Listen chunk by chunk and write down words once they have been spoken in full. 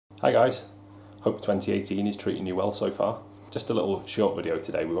Hi guys, hope 2018 is treating you well so far. Just a little short video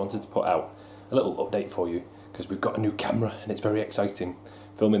today. We wanted to put out a little update for you because we've got a new camera and it's very exciting.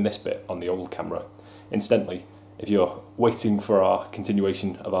 Filming this bit on the old camera. Incidentally, if you're waiting for our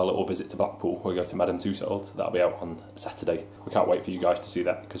continuation of our little visit to Blackpool, we'll go to Madame Tussauds. That'll be out on Saturday. We can't wait for you guys to see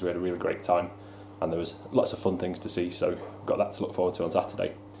that because we had a really great time and there was lots of fun things to see, so we've got that to look forward to on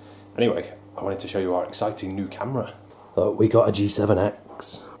Saturday. Anyway, I wanted to show you our exciting new camera. We got a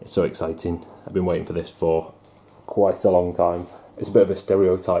G7X. It's so exciting. I've been waiting for this for quite a long time. It's a bit of a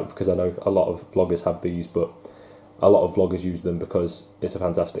stereotype because I know a lot of vloggers have these, but a lot of vloggers use them because it's a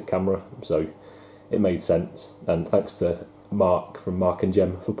fantastic camera, so it made sense. And thanks to Mark from Mark and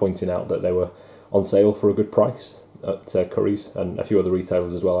Gem for pointing out that they were on sale for a good price at Curry's and a few other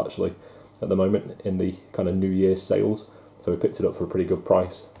retailers as well actually at the moment in the kind of New Year's sales. So we picked it up for a pretty good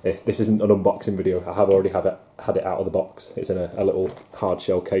price. This isn't an unboxing video. I have already had it out of the box. It's in a little hard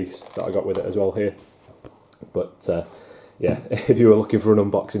shell case that I got with it as well here. But yeah, if you were looking for an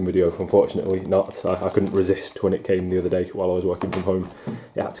unboxing video, unfortunately not. I couldn't resist when it came the other day while I was working from home.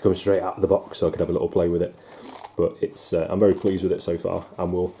 It had to come straight out of the box so I could have a little play with it. But it's I'm very pleased with it so far,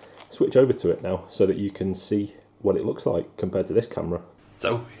 and we'll switch over to it now so that you can see what it looks like compared to this camera.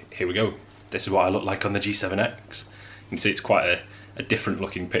 So here we go. This is what I look like on the G7X. You can see it's quite a different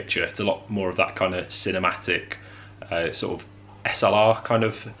looking picture. It's a lot more of that kind of cinematic sort of SLR kind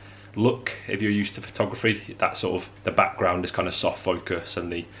of look. If you're used to photography, that sort of the background is kind of soft focus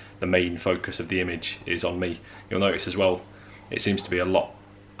and the main focus of the image is on me. You'll notice as well it seems to be a lot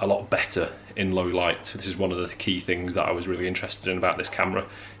better in low light. This is one of the key things that I was really interested in about this camera,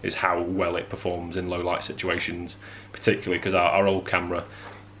 is how well it performs in low light situations, particularly because our old camera,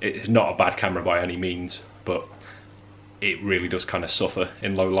 it's not a bad camera by any means, but it really does kind of suffer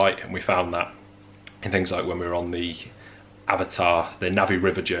in low light, and we found that in things like when we were on the Avatar, the Navi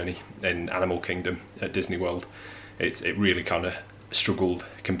River journey in Animal Kingdom at Disney World. It really kind of struggled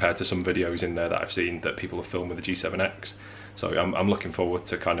compared to some videos in there that I've seen that people have filmed with the G7X. So I'm looking forward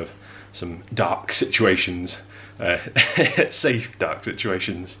to kind of some dark situations, safe dark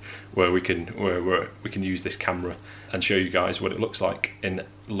situations where we can use this camera and show you guys what it looks like in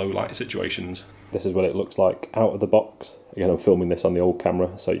low light situations. This is what it looks like out of the box. Again, I'm filming this on the old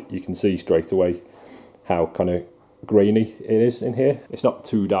camera, so you can see straight away how kind of grainy it is in here. It's not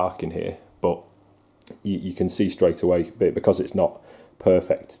too dark in here, but you can see straight away, because it's not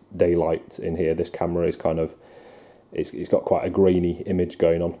perfect daylight in here, this camera is kind of, it's got quite a grainy image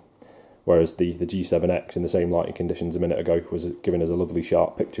going on. Whereas the G7X in the same lighting conditions a minute ago was giving us a lovely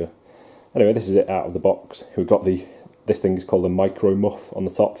sharp picture. Anyway, this is it out of the box. We've got this thing is called a micro muff on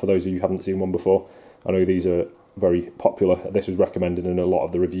the top, for those of you who haven't seen one before. I know these are very popular. This was recommended in a lot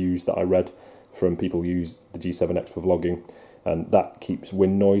of the reviews that I read from people who use the G7X for vlogging, and that keeps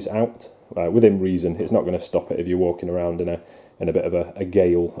wind noise out within reason. It's not going to stop it if you're walking around in a bit of a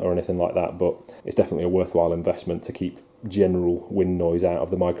gale or anything like that, but it's definitely a worthwhile investment to keep general wind noise out of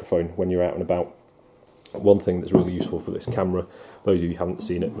the microphone when you're out and about. One thing that's really useful for this camera, those of you who haven't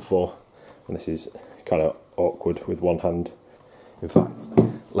seen it before, and this is kind of awkward with one hand. In fact,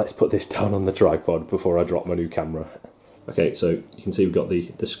 let's put this down on the tripod before I drop my new camera. Okay, so you can see we've got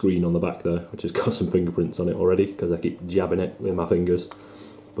the screen on the back there, which has got some fingerprints on it already because I keep jabbing it with my fingers.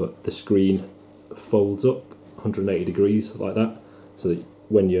 But the screen folds up 180 degrees like that, so that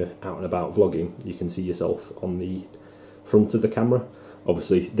when you're out and about vlogging, you can see yourself on the front of the camera.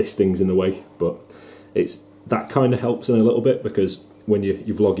 Obviously, this thing's in the way, but that kind of helps in a little bit, because when you're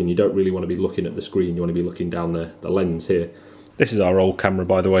vlogging, you don't really want to be looking at the screen, you want to be looking down the lens here. This is our old camera,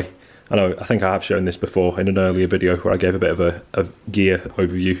 by the way. I think I have shown this before in an earlier video where I gave a bit of a gear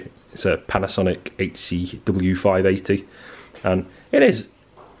overview. It's a Panasonic HCW580, and it is,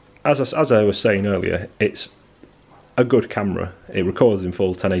 as I was saying earlier, it's a good camera. It records in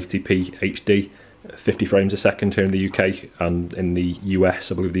full 1080p HD, 50 frames a second here in the UK, and in the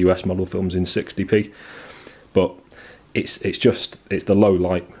US, I believe the US model films in 60p. But it's the low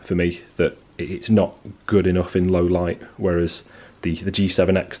light for me that it's not good enough in low light, whereas the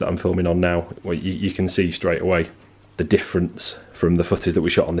G7X that I'm filming on now, well, you can see straight away the difference from the footage that we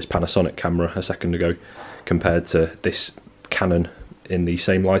shot on this Panasonic camera a second ago compared to this Canon in the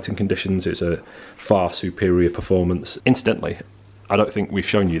same lighting conditions. It's a far superior performance. Incidentally, I don't think we've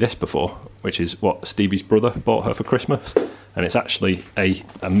shown you this before, which is what Stevie's brother bought her for Christmas, and it's actually a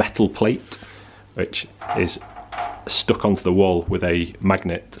metal plate which is stuck onto the wall with a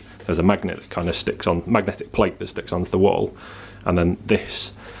magnet. There's a magnet that kind of sticks on, magnetic plate that sticks onto the wall, and then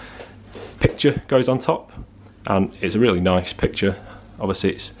this picture goes on top, and it's a really nice picture.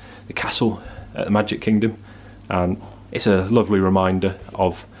 Obviously it's the castle at the Magic Kingdom, and it's a lovely reminder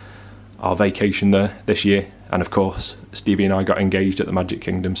of our vacation there this year, and of course Stevie and I got engaged at the Magic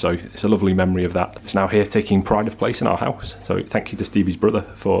Kingdom, so it's a lovely memory of that. It's now here taking pride of place in our house, so thank you to Stevie's brother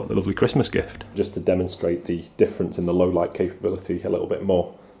for the lovely Christmas gift. Just to demonstrate the difference in the low light capability a little bit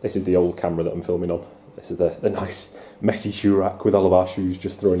more, this is the old camera that I'm filming on. This is the nice messy shoe rack with all of our shoes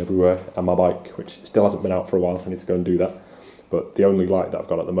just thrown everywhere, and my bike, which still hasn't been out for a while. I need to go and do that. But the only light that I've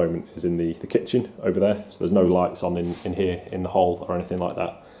got at the moment is in the kitchen over there, so there's no lights on in here in the hall or anything like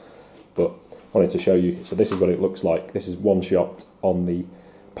that. But I wanted to show you, so this is what it looks like. This is one shot on the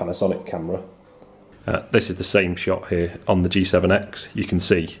Panasonic camera. This is the same shot here on the G7X. You can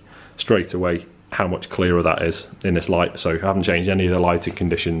see straight away how much clearer that is in this light. So I haven't changed any of the lighting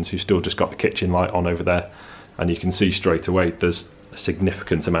conditions. You've still just got the kitchen light on over there, and you can see straight away there's a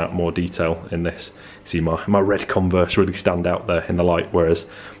significant amount more detail in this. See my red Converse really stand out there in the light, whereas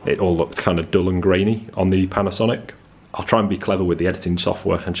it all looked kind of dull and grainy on the Panasonic. I'll try and be clever with the editing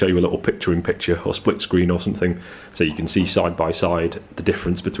software and show you a little picture-in-picture or split screen or something, so you can see side by side the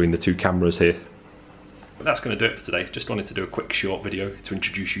difference between the two cameras here. But that's going to do it for today. Just wanted to do a quick short video to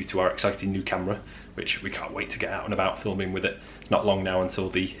introduce you to our exciting new camera, which we can't wait to get out and about filming with it. It's not long now until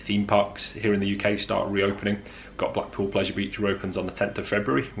the theme parks here in the UK start reopening. We've got Blackpool Pleasure Beach opens on the 10th of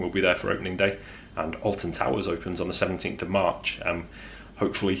February, we'll be there for opening day, and Alton Towers opens on the 17th of March.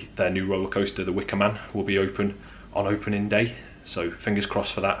 Hopefully their new roller coaster, the Wicker Man, will be open on opening day, so fingers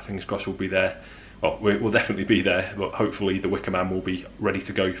crossed for that. Fingers crossed we'll be there. Well, we'll definitely be there, but hopefully the Wicker Man will be ready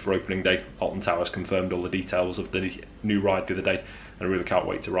to go for opening day. Alton Towers confirmed all the details of the new ride the other day, and I really can't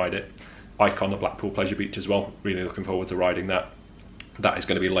wait to ride it. Icon at Blackpool Pleasure Beach as well, really looking forward to riding that. That is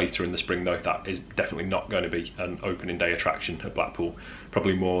going to be later in the spring though. That is definitely not going to be an opening day attraction at Blackpool.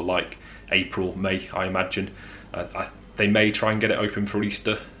 Probably more like April, May, I imagine. They may try and get it open for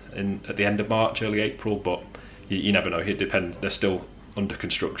Easter at the end of March, early April, but you never know. It depends. They're still under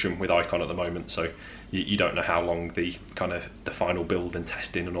construction with Icon at the moment, so you don't know how long the final build and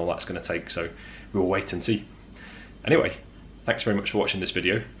testing and all that's going to take, so we'll wait and see. Anyway, thanks very much for watching this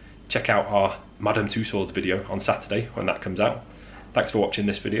video. Check out our Madame Tussauds video on Saturday when that comes out. Thanks for watching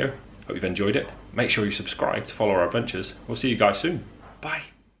this video. Hope you've enjoyed it. Make sure you subscribe to follow our adventures. We'll see you guys soon. Bye.